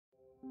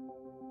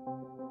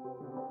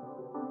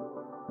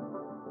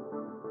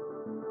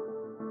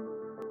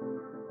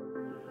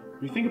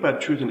When you think about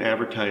truth in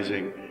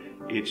advertising,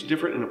 it's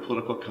different in a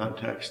political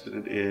context than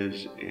it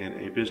is in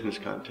a business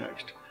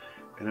context.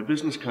 In a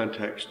business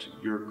context,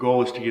 your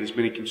goal is to get as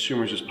many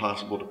consumers as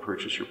possible to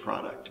purchase your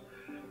product.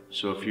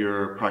 So if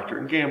you're Procter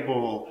 &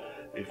 Gamble,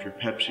 if you're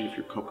Pepsi, if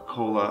you're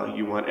Coca-Cola,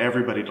 you want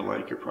everybody to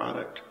like your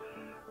product.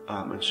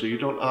 And so you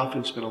don't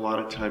often spend a lot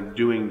of time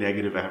doing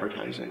negative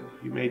advertising.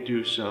 You may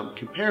do some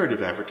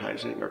comparative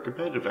advertising or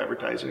competitive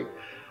advertising.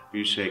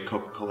 You say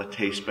Coca-Cola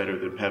tastes better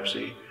than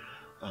Pepsi.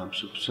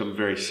 So some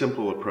very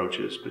simple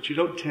approaches, but you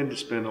don't tend to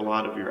spend a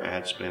lot of your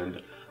ad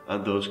spend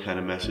on those kind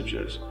of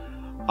messages.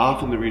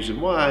 Often the reason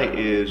why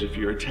is if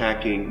you're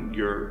attacking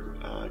your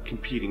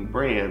competing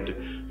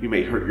brand, you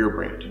may hurt your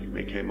brand. You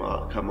may come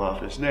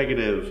off as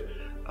negative.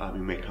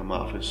 You may come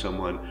off as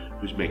someone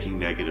who's making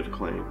negative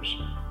claims.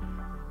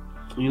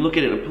 When you look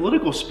at it in a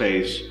political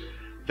space,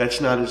 that's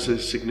not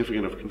as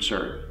significant of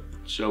concern.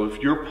 So if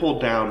you're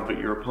pulled down, but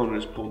your opponent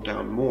is pulled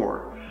down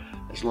more,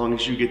 as long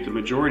as you get the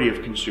majority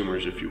of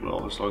consumers, if you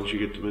will, as long as you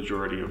get the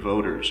majority of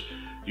voters,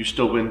 you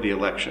still win the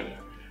election.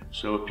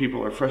 So if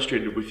people are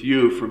frustrated with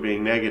you for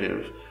being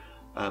negative,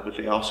 but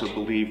they also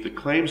believe the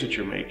claims that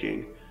you're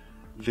making,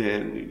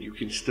 then you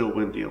can still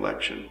win the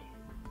election.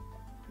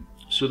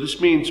 So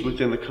this means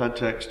within the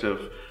context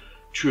of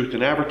truth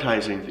in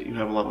advertising that you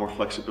have a lot more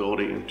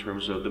flexibility in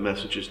terms of the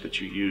messages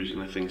that you use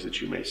and the things that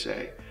you may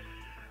say.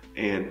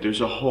 And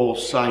there's a whole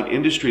side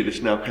industry that's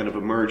now kind of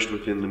emerged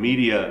within the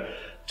media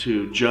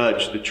to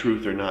judge the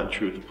truth or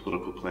non-truth of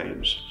political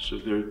claims. So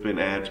there have been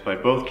ads by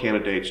both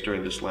candidates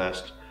during this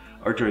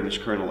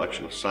current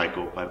election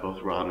cycle, by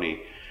both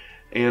Romney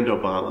and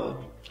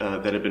Obama,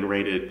 that have been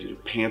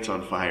rated pants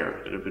on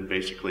fire, that have been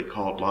basically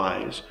called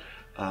lies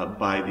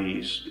by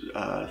these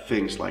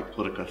things like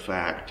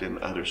PolitiFact and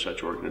other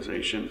such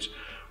organizations,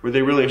 where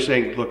they really are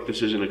saying, look,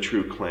 this isn't a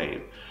true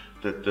claim,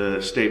 that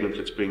the statement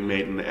that's being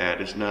made in the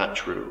ad is not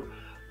true.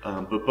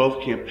 But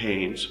both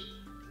campaigns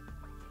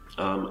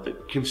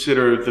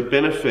consider the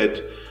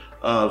benefit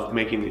of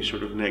making these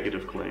sort of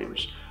negative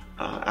claims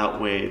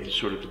outweigh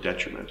sort of the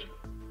detriment.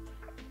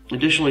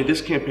 Additionally,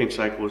 this campaign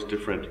cycle is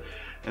different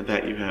in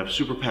that you have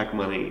super PAC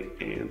money,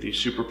 and these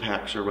super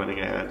PACs are running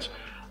ads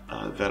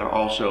that are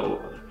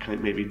also kind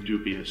of maybe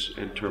dubious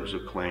in terms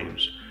of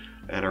claims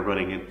and are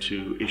running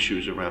into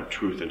issues around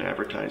truth in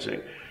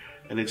advertising.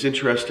 And it's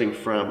interesting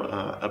from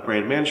a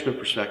brand management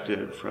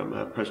perspective, from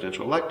a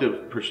presidential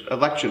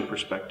election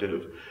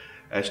perspective,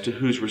 as to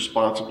who's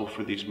responsible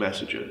for these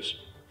messages.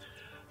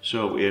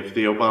 So if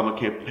the Obama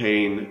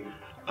campaign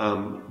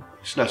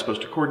is not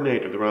supposed to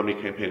coordinate, or the Romney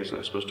campaign is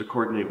not supposed to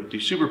coordinate with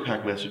these super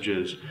PAC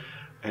messages,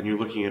 and you're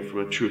looking at it from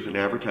a truth in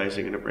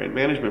advertising and a brand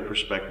management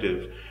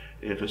perspective,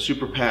 if a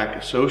super PAC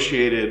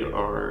associated,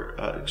 or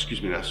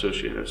excuse me, not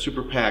associated, a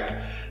super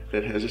PAC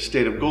that has a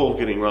stated goal of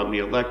getting Romney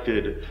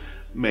elected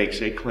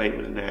makes a claim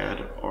in an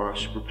ad, or a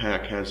super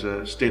PAC has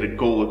a stated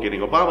goal of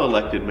getting Obama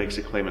elected, makes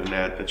a claim in an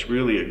ad that's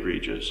really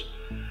egregious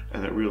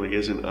and that really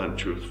isn't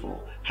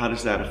untruthful. How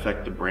does that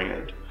affect the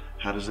brand?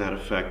 How does that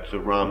affect the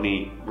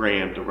Romney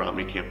brand, the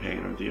Romney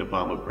campaign, or the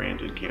Obama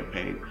branded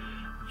campaign?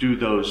 Do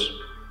those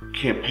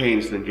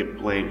campaigns then get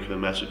blamed for the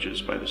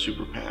messages by the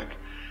super PAC?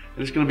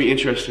 And it's going to be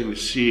interesting to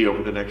see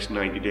over the next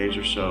 90 days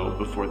or so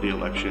before the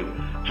election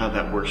how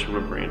that works from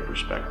a brand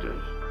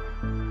perspective.